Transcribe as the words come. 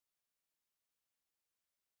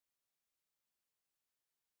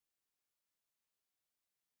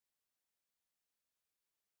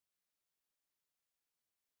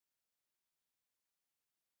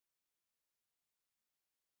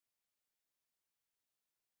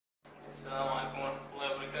Assalamu alaikum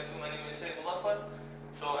warahmatullahi wabarakatuh. My name is Sayyid Muzaffar.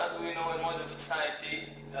 So as we know in modern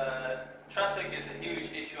society, traffic is a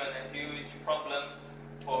huge issue and a huge problem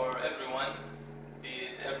for everyone,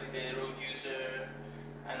 be it everyday road user,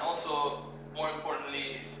 and also more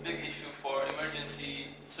importantly, it's a big issue for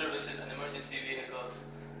emergency services and emergency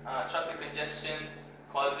vehicles. Traffic congestion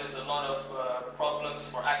causes a lot of problems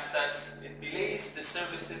for access. It delays the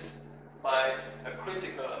services by a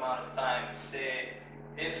critical amount of time. Say,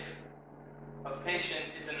 if a patient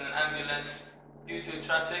is in an ambulance due to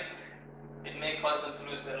traffic, it may cause them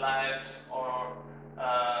to lose their lives, or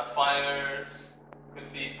fires could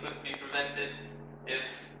be prevented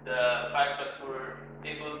if the fire trucks were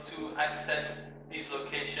able to access these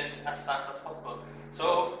locations as fast as possible.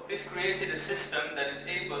 So we've created a system that is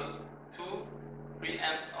able to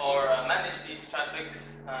preempt or manage these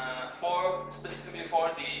traffics specifically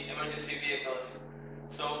for the emergency vehicles.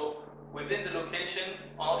 So within the location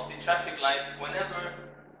of the traffic light, whenever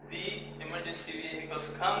the emergency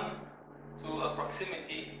vehicles come to a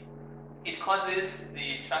proximity, it causes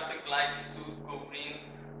the traffic lights to go green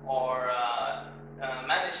or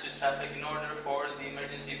manage the traffic in order for the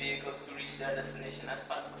emergency vehicles to reach their destination as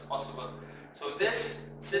fast as possible. So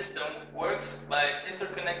this system works by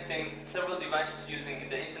interconnecting several devices using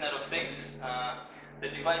the Internet of Things. The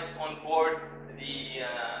device on board the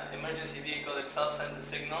emergency vehicle itself sends a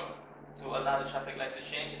signal to allow the traffic light to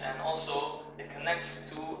change, and also it connects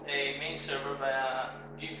to a main server via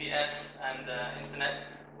GPS and Internet,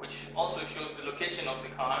 which also shows the location of the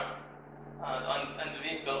car and the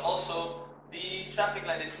vehicle. Also, the traffic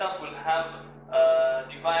light itself will have a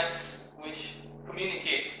device which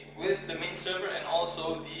communicates with the main server and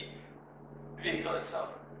also the vehicle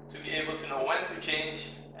itself to be able to know when to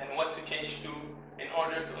change and what to change to in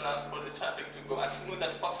order to allow for the traffic to go as smooth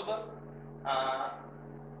as possible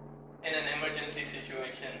in an emergency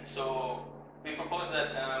situation. So we propose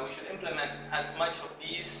that we should implement as much of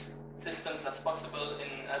these systems as possible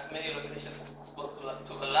in as many locations as possible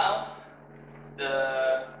to allow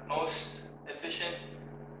the most efficient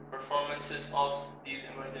performances of these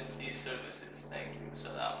emergency services. Thank you.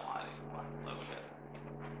 Assalamu alaikum wa rahmatullahi wa barakatuh.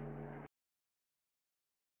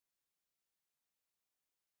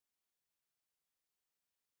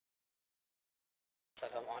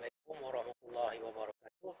 Assalamualaikum warahmatullahi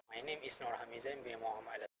wabarakatuh. My name is Nur Hamizan bin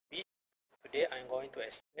Muhammad Al-Tabi. Today I'm going to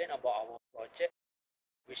explain about our project,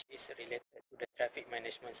 which is related to the traffic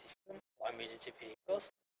management system for emergency vehicles.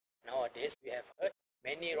 Nowadays, we have heard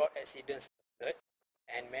many road accidents occurred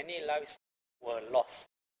and many lives were lost.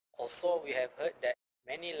 Also, we have heard that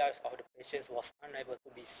many lives of the patients was unable to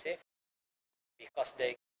be saved because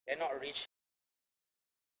they cannot reach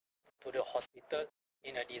to the hospital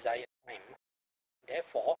in a desired time.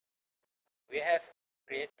 Therefore, we have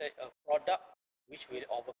created a product which will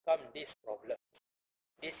overcome these problems.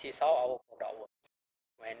 This is how our product works.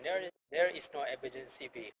 When there is no emergency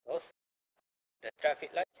vehicles, the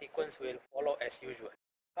traffic light sequence will follow as usual.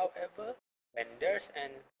 However, when there's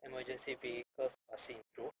an emergency vehicle passing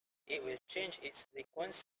through, it will change its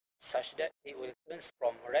sequence such that it will turn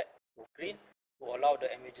from red to green to allow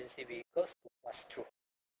the emergency vehicles to pass through.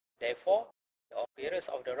 Therefore, the appearance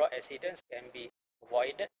of the road accidents can be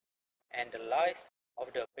avoided and the lives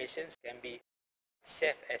of the patients can be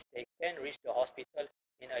saved as they can reach the hospital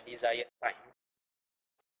in a desired time.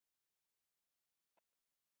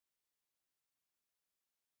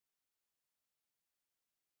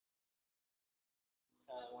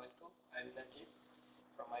 Assalamualaikum, I'm Najib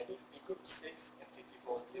from IDP Group 6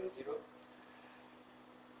 M3400.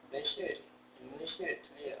 Malaysia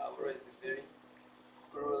actually our world is a very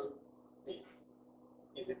cruel place.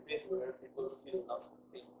 It's a place where people feel lots of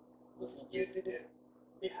pain, mostly due to the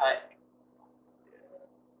hike of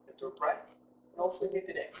the petrol price and also due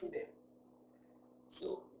to the accident.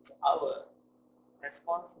 So it's our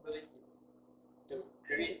responsibility to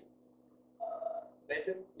create a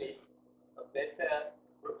better place, a better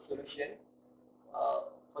road solution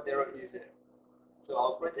for the road user. So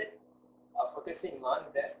our project are focusing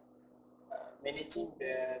on that, managing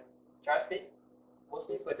the traffic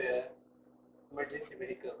mostly for the emergency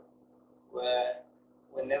vehicle, where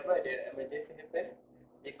whenever the emergency happens,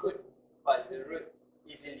 they could pass the road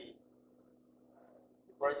easily.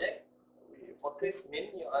 The project we focus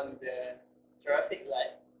mainly on the traffic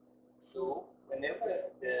light. So whenever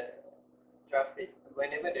the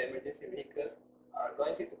emergency vehicle are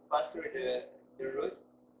going to pass through the road,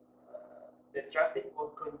 the traffic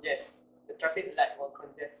will congest. The traffic light will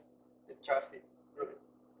congest the traffic road.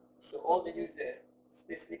 So all the users,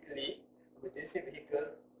 specifically emergency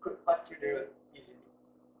vehicle, could pass through the road easily.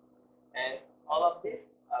 And all of this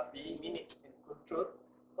are being managed and controlled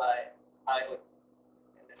by IOT.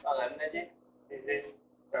 And that's all I'm Najib. This is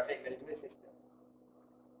Traffic Management System.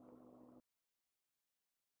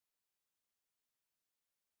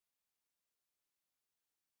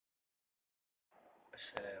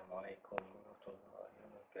 Assalamualaikum warahmatullahi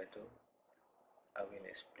wabarakatuh. I will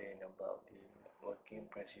explain about the working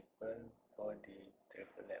principle for the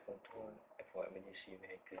traffic light control for emergency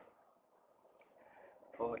vehicle.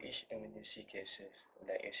 For each emergency cases,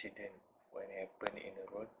 like accident when happen in the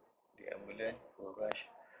road, the ambulance will rush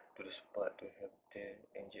to the spot to help the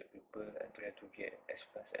injured people and try to get as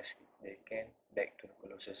fast as they can back to the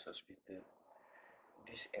closest hospital.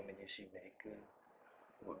 This emergency vehicle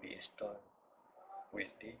would be installed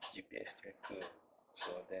with the GPS tracker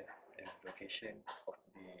so that the location of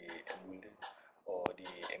the ambulance or the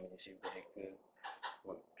emergency vehicle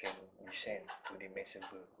can be sent to the main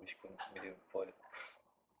server which can be for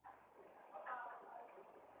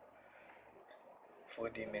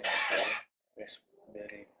the main server.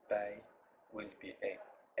 Raspberry Pi will be act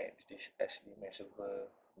as the main server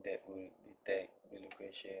that will detect the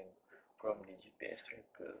location from the GPS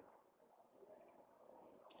tracker.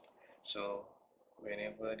 So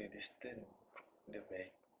whenever the distance the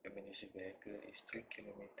emergency vehicle is 3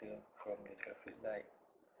 km from the traffic light,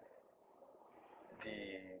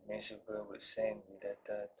 the main server will send the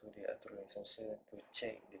data to the authority sensor to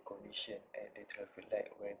check the condition at the traffic light,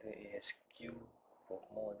 whether it has queue for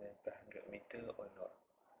more than 500 meters or not.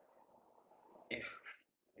 If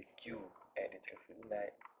the queue at the traffic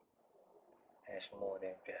light has more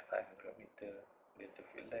than 500 meters, the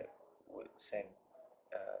traffic light would send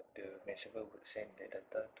the main server would send the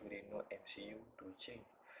data to the node MCU to change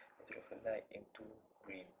the traffic light into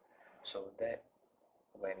green, so that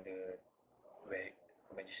when the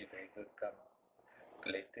emergency vehicle come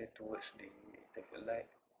later towards the traffic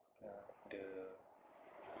light,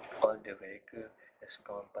 all the vehicle has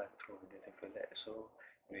gone past through the traffic light, so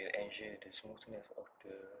we will ensure the smoothness of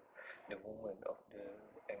the movement of the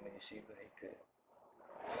emergency vehicle.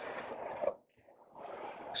 Okay.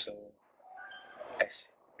 So as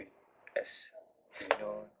we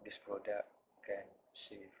know, this product can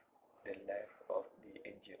save the life of the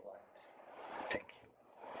injured ones. Thank you.